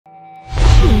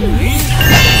Guys,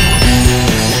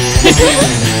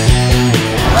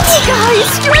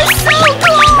 you're so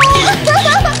cool!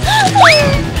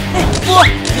 Look,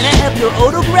 can I have your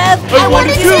autograph? I want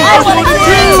it too! I want it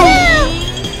too!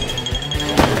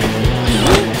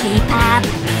 Keep up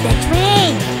the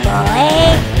train,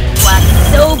 boy! What's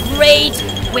so great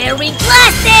wearing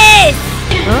glasses?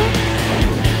 Huh?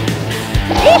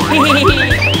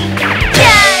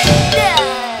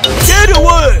 Get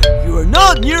away! You are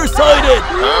not nearsighted!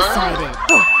 Nearsighted?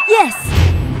 Oh, yes!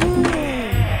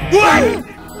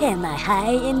 Am I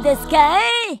high in the sky?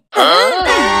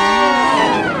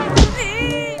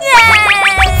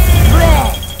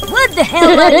 Brett, what the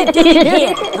hell are you doing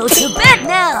here? Go to bed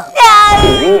now!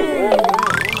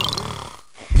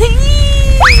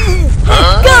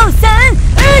 Go, son!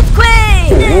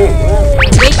 Earthquake!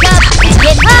 Wake up and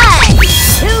get high!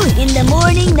 2 in the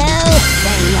morning now.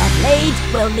 Staying up late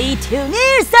will lead to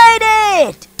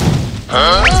nearsighted!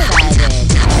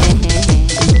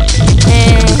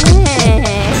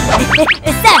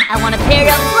 Sir, I want a pair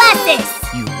of glasses!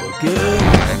 You okay?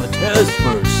 I'm a test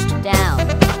first. Down.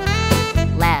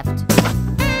 Left.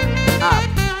 Up.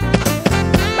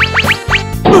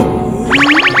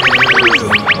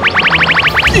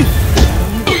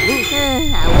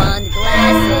 I want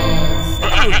glasses.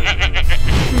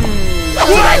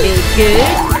 Do I look good?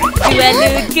 Do I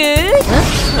look good?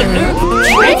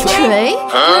 Trey?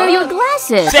 Where are your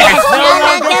glasses? That's no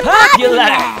longer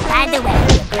popular! By the way,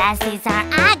 your glasses are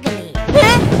ugly.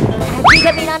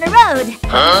 Have you been on the road?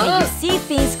 Can you see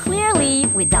things clearly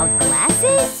without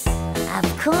glasses? Of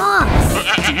course.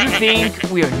 Do you think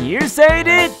we're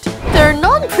nearsighted? They're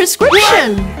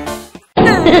non-prescription.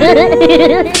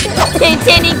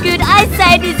 Maintaining good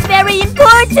eyesight is very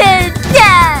important.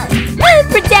 Yeah.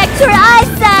 Protect your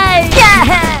eyesight.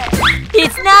 Yeah.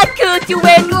 It's not good to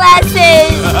wear glasses.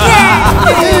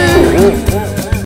 Yeah.